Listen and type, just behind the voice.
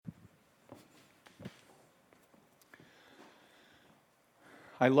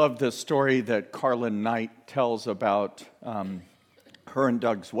I love this story that Carlin Knight tells about her and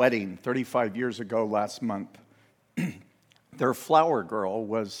Doug's wedding 35 years ago last month. Their flower girl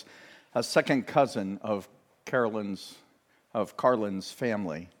was a second cousin of Carlin's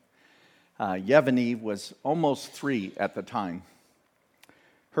family. Yevgeny was almost 3 at the time.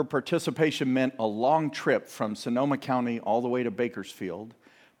 Her participation meant a long trip from Sonoma County all the way to Bakersfield,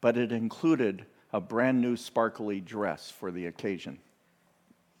 but it included a brand new sparkly dress for the occasion.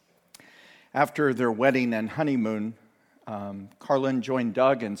 After their wedding and honeymoon, Carlin joined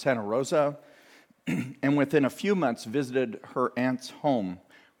Doug in Santa Rosa, and within a few months visited her aunt's home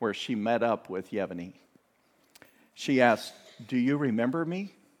where she met up with Yevgeny. She asked, "Do you remember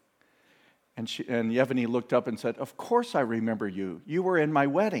me?" And Yevgeny looked up and said, "Of course I remember you. You were in my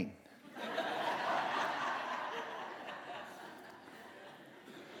wedding."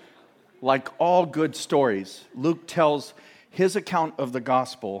 Like all good stories, Luke tells his account of the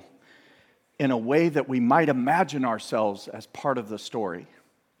gospel in a way that we might imagine ourselves as part of the story.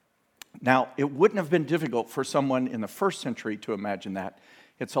 Now, it wouldn't have been difficult for someone in the first century to imagine that.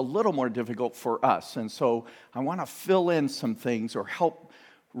 It's a little more difficult for us. And so I want to fill in some things or help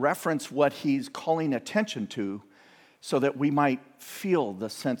reference what he's calling attention to so that we might feel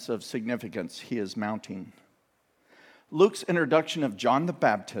the sense of significance he is mounting. Luke's introduction of John the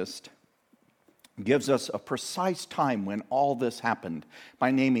Baptist gives us a precise time when all this happened by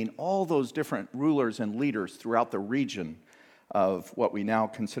naming all those different rulers and leaders throughout the region of what we now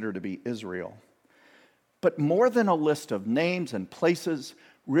consider to be Israel. But more than a list of names and places,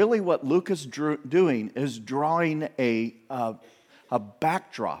 really what Luke is doing is drawing a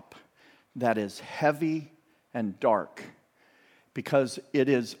backdrop that is heavy and dark, because it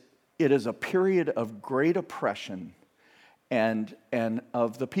is a period of great oppression and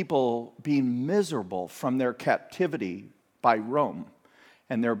of the people being miserable from their captivity by Rome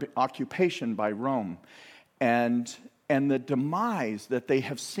and their occupation by Rome, and the demise that they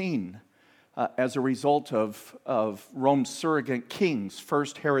have seen as a result of Rome's surrogate kings,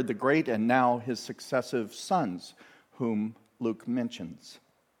 first Herod the Great and now his successive sons, whom Luke mentions.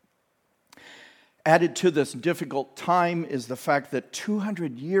 Added to this difficult time is the fact that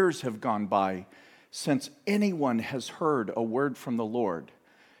 200 years have gone by since anyone has heard a word from the Lord,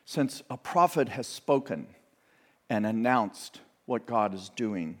 since a prophet has spoken and announced what God is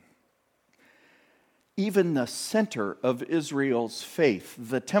doing. Even the center of Israel's faith,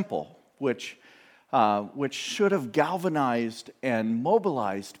 the temple, which should have galvanized and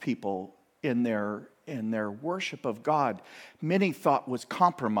mobilized people in their worship of God, many thought was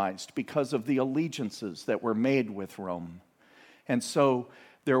compromised because of the allegiances that were made with Rome. And so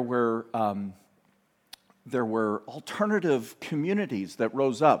there were alternative communities that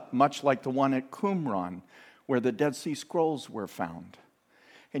rose up, much like the one at Qumran, where the Dead Sea Scrolls were found.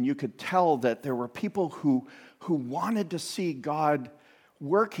 And you could tell that there were people who wanted to see God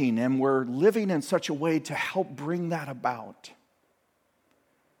working and were living in such a way to help bring that about.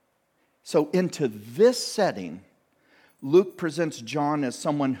 So into this setting, Luke presents John as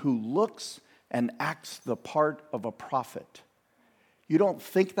someone who looks and acts the part of a prophet. You don't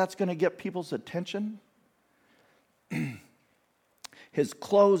think that's going to get people's attention? His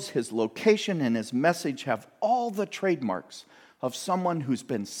clothes, his location, and his message have all the trademarks of someone who's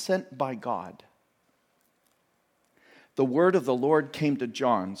been sent by God. The word of the Lord came to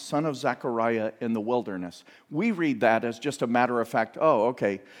John, son of Zechariah, in the wilderness. We read that as just a matter of fact, oh,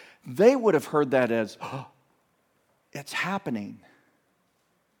 okay. They would have heard that as, oh, it's happening.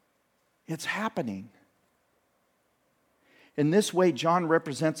 It's happening. In this way, John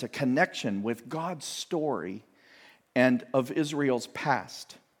represents a connection with God's story and of Israel's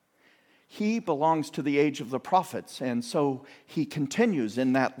past. He belongs to the age of the prophets, and so he continues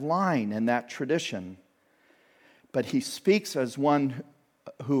in that line and that tradition. But he speaks as one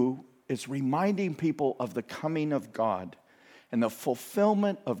who is reminding people of the coming of God and the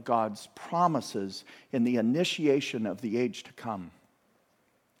fulfillment of God's promises in the initiation of the age to come.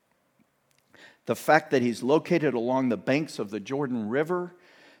 The fact that he's located along the banks of the Jordan River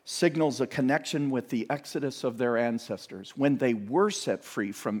signals a connection with the exodus of their ancestors when they were set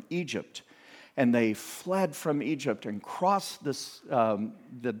free from Egypt and they fled from Egypt and crossed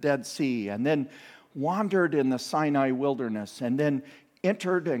the Dead Sea and then wandered in the Sinai wilderness and then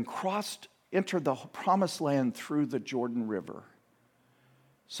entered the promised land through the Jordan River.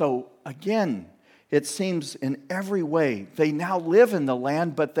 So again, it seems in every way they now live in the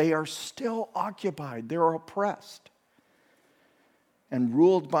land, but they are still occupied. They're oppressed and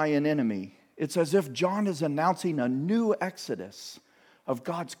ruled by an enemy. It's as if John is announcing a new exodus of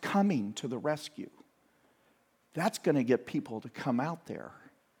God's coming to the rescue. That's going to get people to come out there.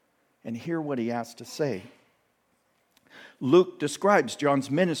 and hear what he has to say. Luke describes John's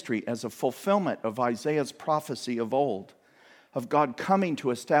ministry as a fulfillment of Isaiah's prophecy of old, of God coming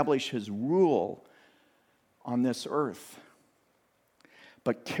to establish his rule on this earth.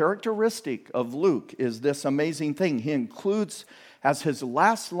 But characteristic of Luke is this amazing thing. He includes as his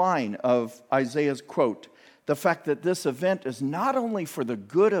last line of Isaiah's quote, the fact that this event is not only for the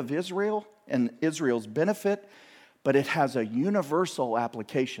good of Israel and Israel's benefit, but it has a universal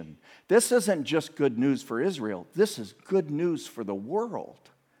application. This isn't just good news for Israel. This is good news for the world.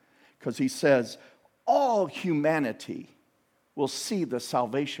 Because he says, all humanity will see the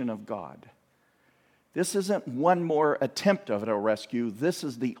salvation of God. This isn't one more attempt of a rescue. This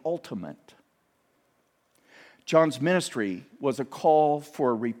is the ultimate. John's ministry was a call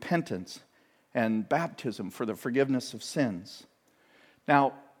for repentance and baptism for the forgiveness of sins.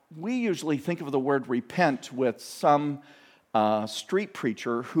 Now, we usually think of the word repent with some street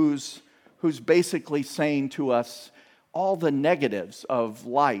preacher who's basically saying to us all the negatives of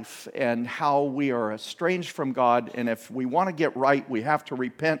life and how we are estranged from God, and if we want to get right, we have to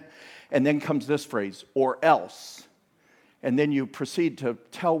repent. And then comes this phrase, or else. And then you proceed to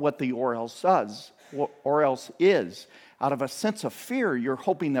tell what the or else does, or else is. Out of a sense of fear, you're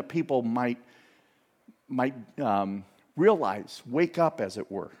hoping that people might realize, wake up as it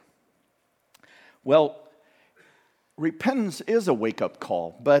were. Well, repentance is a wake-up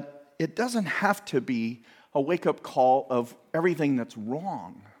call, but it doesn't have to be a wake-up call of everything that's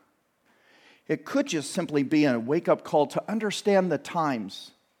wrong. It could just simply be a wake-up call to understand the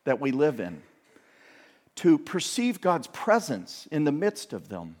times that we live in, to perceive God's presence in the midst of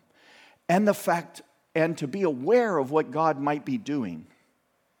them, and the fact, and to be aware of what God might be doing.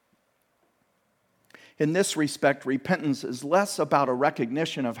 In this respect, repentance is less about a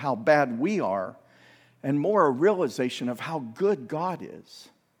recognition of how bad we are and more a realization of how good God is.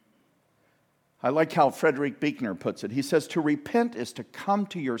 I like how Frederick Buechner puts it. He says, to repent is to come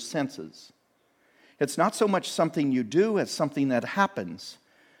to your senses. It's not so much something you do as something that happens.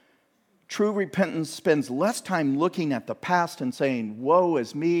 True repentance spends less time looking at the past and saying, woe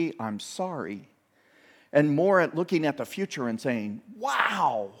is me, I'm sorry, and more at looking at the future and saying,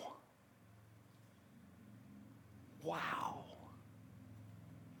 wow. Wow.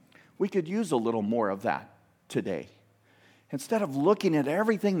 We could use a little more of that today. Instead of looking at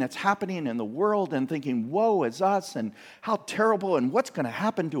everything that's happening in the world and thinking, woe is us, and how terrible, and what's going to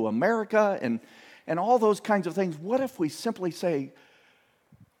happen to America, and all those kinds of things, what if we simply say,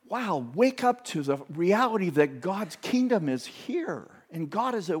 wow, wake up to the reality that God's kingdom is here, and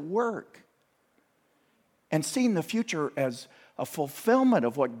God is at work, and seeing the future as a fulfillment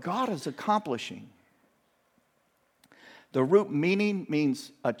of what God is accomplishing. The root meaning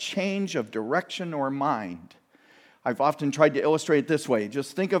means a change of direction or mind. I've often tried to illustrate it this way.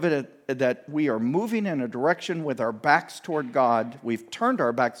 Just think of it that we are moving in a direction with our backs toward God. We've turned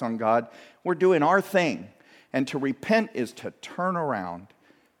our backs on God. We're doing our thing. And to repent is to turn around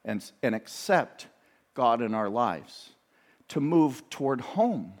and accept God in our lives. To move toward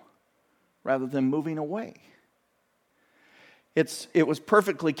home rather than moving away. It was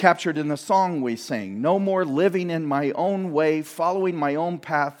perfectly captured in the song we sing. No more living in my own way, following my own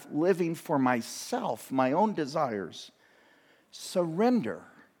path, living for myself, my own desires. Surrender.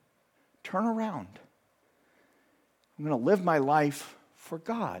 Turn around. I'm going to live my life for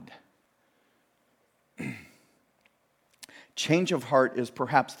God. Change of heart is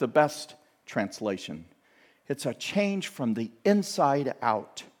perhaps the best translation. It's a change from the inside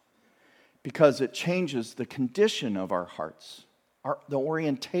out, because it changes the condition of our hearts, the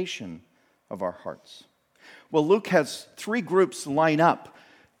orientation of our hearts. Well, Luke has 3 groups line up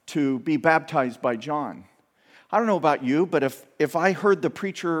to be baptized by John. I don't know about you, but if I heard the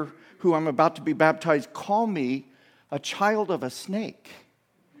preacher who I'm about to be baptized call me a child of a snake,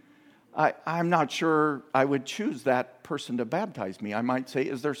 I'm not sure I would choose that person to baptize me. I might say,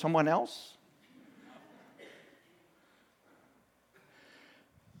 is there someone else?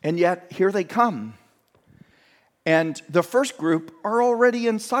 And yet, here they come. And the first group are already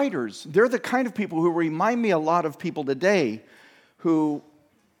insiders. They're the kind of people who remind me a lot of people today who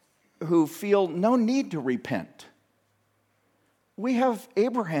feel no need to repent. We have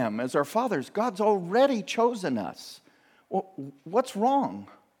Abraham as our fathers. God's already chosen us. Well, what's wrong?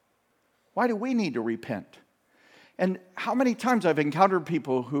 Why do we need to repent? And how many times I've encountered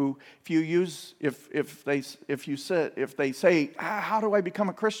people who, if they say, how do I become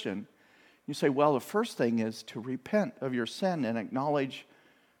a Christian? You say, well, the first thing is to repent of your sin and acknowledge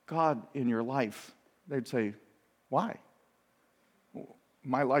God in your life. They'd say, why?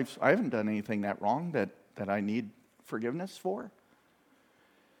 My life, I haven't done anything that wrong that I need forgiveness for.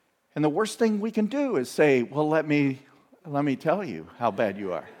 And the worst thing we can do is say, well, let me tell you how bad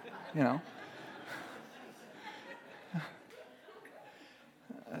you are, you know.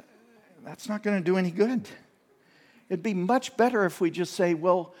 That's not going to do any good. It'd be much better if we just say,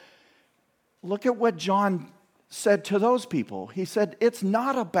 well, look at what John said to those people. He said, it's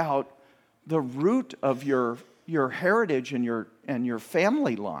not about the root of your heritage and your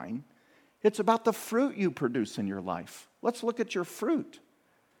family line. It's about the fruit you produce in your life. Let's look at your fruit.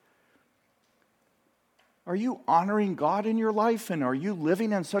 Are you honoring God in your life, and are you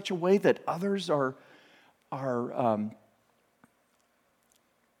living in such a way that others are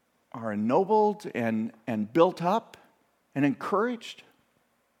ennobled and built up and encouraged?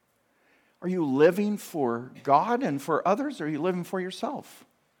 Are you living for God and for others, or are you living for yourself?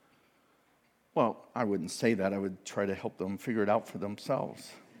 Well, I wouldn't say that. I would try to help them figure it out for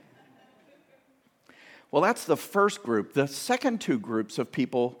themselves. Well, that's the first group. The second two groups of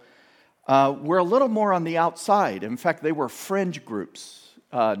people were a little more on the outside. In fact, they were fringe groups,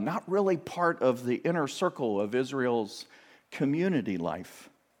 not really part of the inner circle of Israel's community life.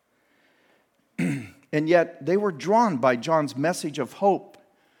 And yet, they were drawn by John's message of hope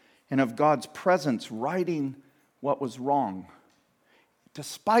and of God's presence righting what was wrong,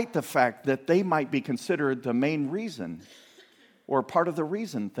 despite the fact that they might be considered the main reason or part of the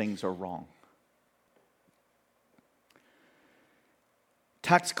reason things are wrong.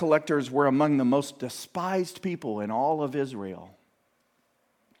 Tax collectors were among the most despised people in all of Israel.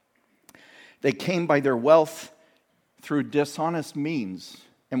 They came by their wealth through dishonest means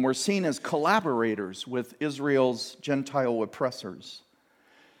and were seen as collaborators with Israel's Gentile oppressors.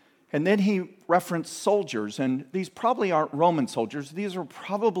 And then he referenced soldiers, and these probably aren't Roman soldiers. These are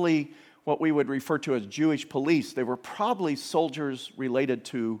probably what we would refer to as Jewish police. They were probably soldiers related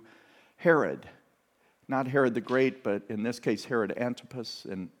to Herod. Not Herod the Great, but in this case, Herod Antipas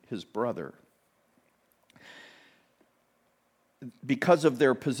and his brother. Because of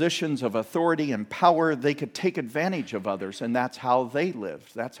their positions of authority and power, they could take advantage of others, and that's how they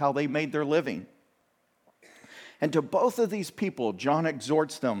lived. That's how they made their living. And to both of these people, John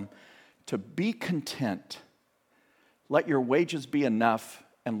exhorts them to be content, let your wages be enough,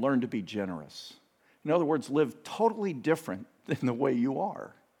 and learn to be generous. In other words, live totally different than the way you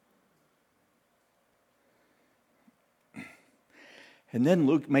are. And then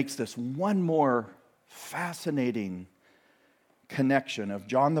Luke makes this one more fascinating connection of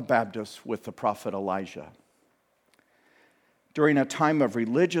John the Baptist with the prophet Elijah. During a time of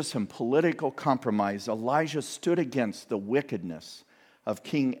religious and political compromise, Elijah stood against the wickedness of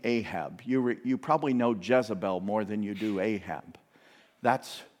King Ahab. You probably know Jezebel more than you do Ahab. That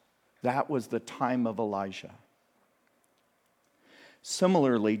was the time of Elijah.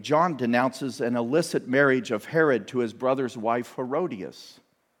 Similarly, John denounces an illicit marriage of Herod to his brother's wife Herodias,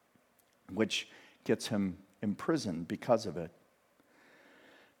 which gets him imprisoned because of it.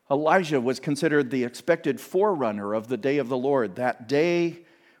 Elijah was considered the expected forerunner of the day of the Lord, that day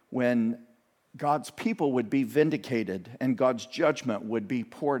when God's people would be vindicated and God's judgment would be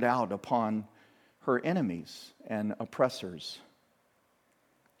poured out upon her enemies and oppressors.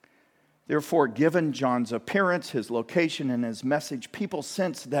 Therefore, given John's appearance, his location, and his message, people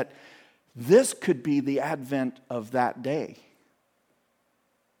sense that this could be the advent of that day.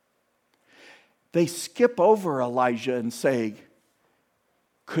 They skip over Elijah and say,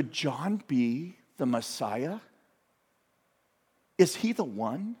 could John be the Messiah? Is he the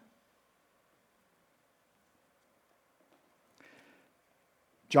one?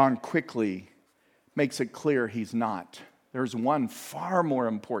 John quickly makes it clear he's not. There's one far more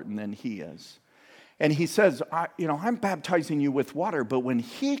important than he is. And he says, I'm baptizing you with water, but when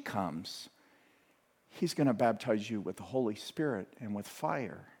he comes, he's going to baptize you with the Holy Spirit and with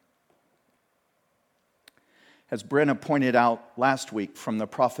fire. As Brenna pointed out last week from the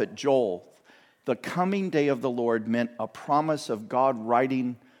prophet Joel, the coming day of the Lord meant a promise of God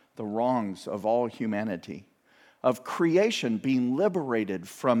righting the wrongs of all humanity, of creation being liberated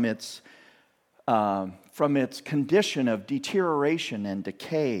from its condition of deterioration and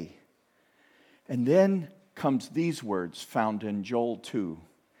decay. And then comes these words found in Joel 2.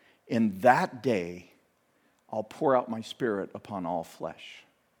 In that day, I'll pour out my Spirit upon all flesh.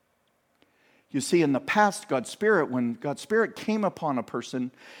 You see, in the past, when God's Spirit came upon a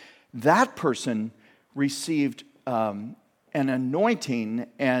person, that person received an anointing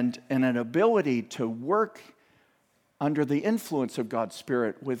and an ability to work under the influence of God's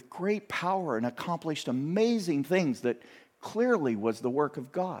Spirit with great power and accomplished amazing things that clearly was the work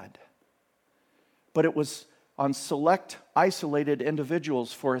of God. But it was on select, isolated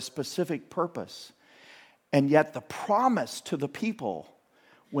individuals for a specific purpose. And yet the promise to the people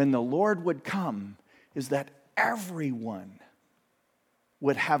when the Lord would come is that everyone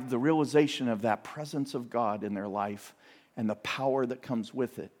would have the realization of that presence of God in their life and the power that comes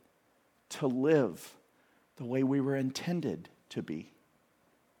with it to live the way we were intended to be.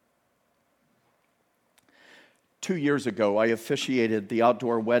 2 years ago, I officiated the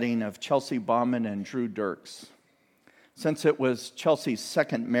outdoor wedding of Chelsea Bauman and Drew Dirks. Since it was Chelsea's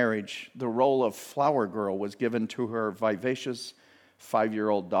second marriage, the role of flower girl was given to her vivacious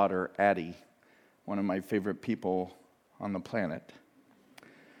 5-year-old daughter, Addie, one of my favorite people on the planet.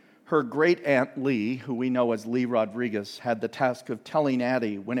 Her great-aunt Lee, who we know as Lee Rodriguez, had the task of telling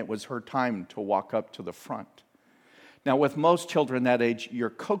Addie when it was her time to walk up to the front. Now, with most children that age,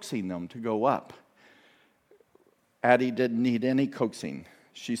 you're coaxing them to go up. Addie didn't need any coaxing.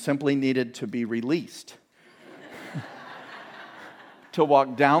 She simply needed to be released to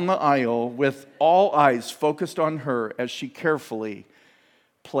walk down the aisle with all eyes focused on her as she carefully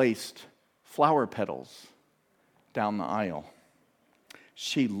placed flower petals down the aisle.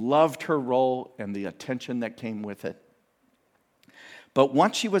 She loved her role and the attention that came with it. But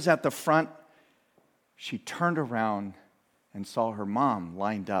once she was at the front, she turned around and saw her mom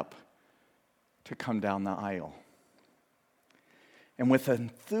lined up to come down the aisle. And with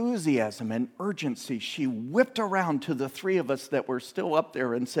enthusiasm and urgency, she whipped around to the three of us that were still up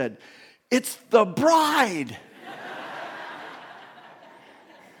there and said, "It's the bride!"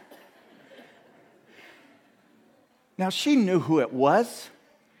 Now, she knew who it was.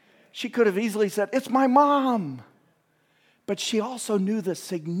 She could have easily said, "It's my mom." But she also knew the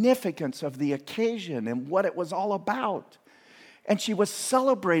significance of the occasion and what it was all about. And she was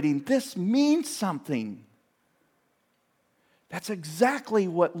celebrating. This means something. That's exactly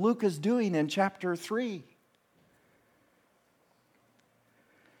what Luke is doing in chapter 3.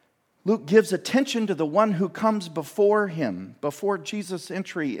 Luke gives attention to the one who comes before him, before Jesus'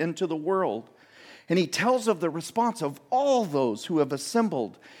 entry into the world. And he tells of the response of all those who have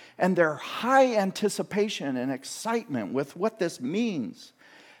assembled and their high anticipation and excitement with what this means,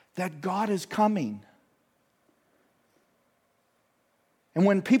 that God is coming. And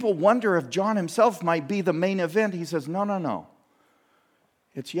when people wonder if John himself might be the main event, he says, no.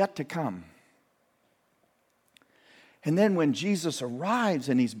 It's yet to come. And then when Jesus arrives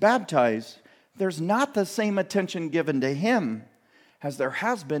and he's baptized, there's not the same attention given to him as there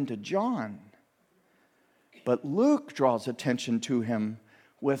has been to John. But Luke draws attention to him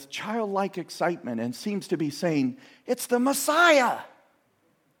with childlike excitement and seems to be saying, "It's the Messiah.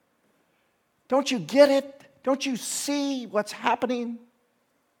 Don't you get it? Don't you see what's happening?"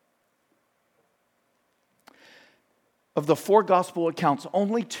 Of the 4 gospel accounts,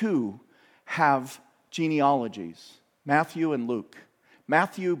 only 2 have genealogies, Matthew and Luke.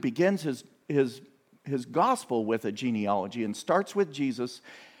 Matthew begins his gospel with a genealogy and starts with Jesus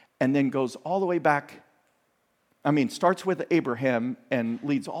and then goes all the way back. Starts with Abraham and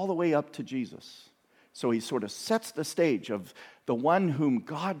leads all the way up to Jesus. So he sort of sets the stage of the one whom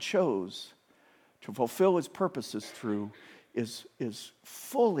God chose to fulfill his purposes through is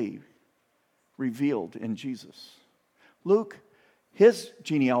fully revealed in Jesus. Luke, his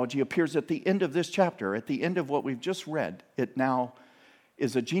genealogy appears at the end of this chapter, at the end of what we've just read. It now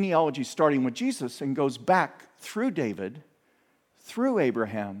is a genealogy starting with Jesus and goes back through David, through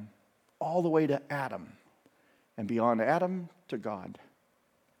Abraham, all the way to Adam, and beyond Adam to God.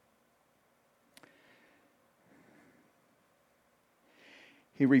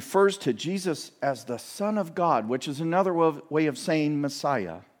 He refers to Jesus as the Son of God, which is another way of saying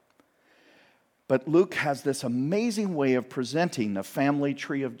Messiah. But Luke has this amazing way of presenting the family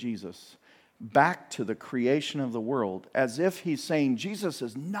tree of Jesus back to the creation of the world, as if he's saying Jesus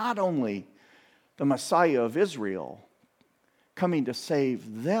is not only the Messiah of Israel coming to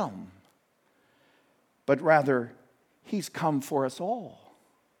save them, but rather he's come for us all.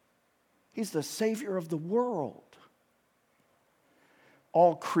 He's the Savior of the world.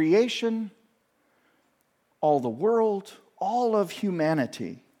 All creation, all the world, all of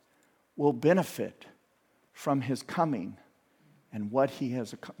humanity will benefit from his coming and what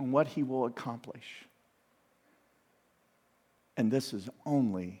he will accomplish. And this is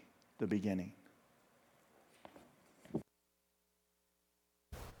only the beginning.